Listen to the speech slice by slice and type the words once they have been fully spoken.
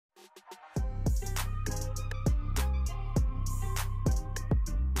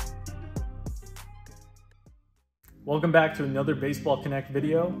Welcome back to another Baseball Connect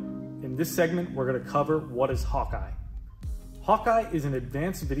video. In this segment, we're going to cover what is Hawkeye. Hawkeye is an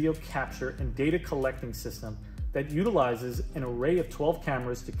advanced video capture and data collecting system that utilizes an array of 12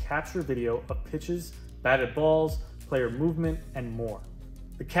 cameras to capture video of pitches, batted balls, player movement, and more.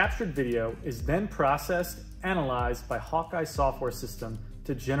 The captured video is then processed, analyzed by Hawkeye software system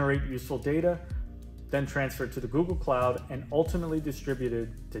to generate useful data, then transferred to the Google Cloud and ultimately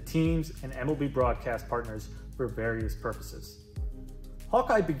distributed to teams and MLB broadcast partners for various purposes.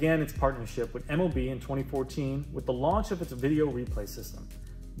 Hawkeye began its partnership with MLB in 2014 with the launch of its video replay system.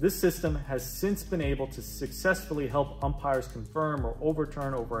 This system has since been able to successfully help umpires confirm or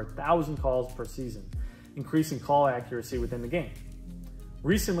overturn over 1,000 calls per season, increasing call accuracy within the game.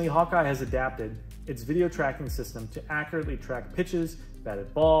 Recently, Hawkeye has adapted its video tracking system to accurately track pitches,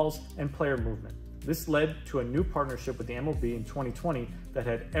 batted balls, and player movement. This led to a new partnership with the MLB in 2020 that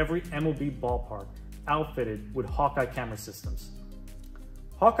had every MLB ballpark outfitted with Hawkeye camera systems.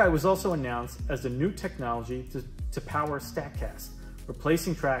 Hawkeye was also announced as the new technology to power StatCast,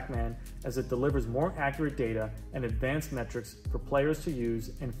 replacing TrackMan as it delivers more accurate data and advanced metrics for players to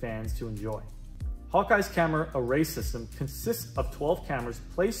use and fans to enjoy. Hawkeye's camera array system consists of 12 cameras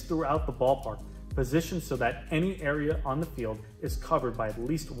placed throughout the ballpark, positioned so that any area on the field is covered by at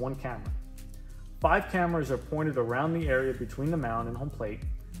least one camera. 5 cameras are pointed around the area between the mound and home plate.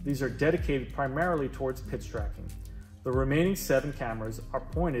 These are dedicated primarily towards pitch tracking. The remaining 7 cameras are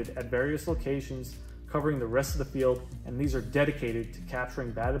pointed at various locations covering the rest of the field, and these are dedicated to capturing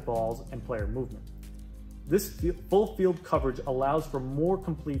batted balls and player movement. This full field coverage allows for more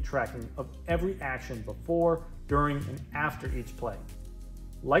complete tracking of every action before, during, and after each play.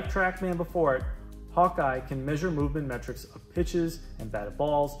 Like TrackMan before it, Hawkeye can measure movement metrics of pitches and batted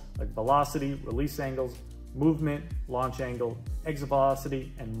balls like velocity, release angles, movement, launch angle, exit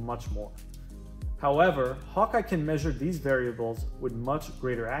velocity, and much more. However, Hawkeye can measure these variables with much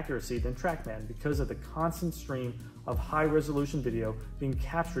greater accuracy than TrackMan because of the constant stream of high-resolution video being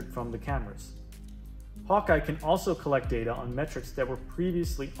captured from the cameras. Hawkeye can also collect data on metrics that were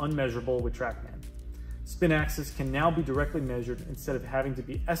previously unmeasurable with TrackMan. Spin axis can now be directly measured instead of having to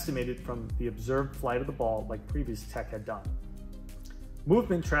be estimated from the observed flight of the ball like previous tech had done.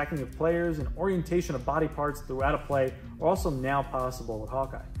 Movement tracking of players and orientation of body parts throughout a play are also now possible with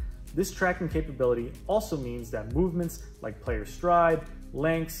Hawkeye. This tracking capability also means that movements like player stride,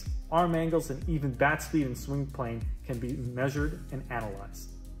 lengths, arm angles, and even bat speed and swing plane can be measured and analyzed.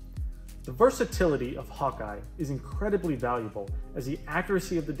 The versatility of Hawkeye is incredibly valuable as the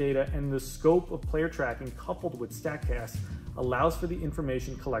accuracy of the data and the scope of player tracking coupled with StatCast allows for the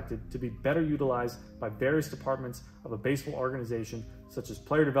information collected to be better utilized by various departments of a baseball organization such as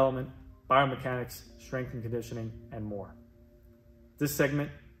player development, biomechanics, strength and conditioning, and more. This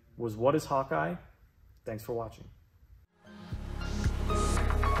segment was What is Hawkeye? Thanks for watching.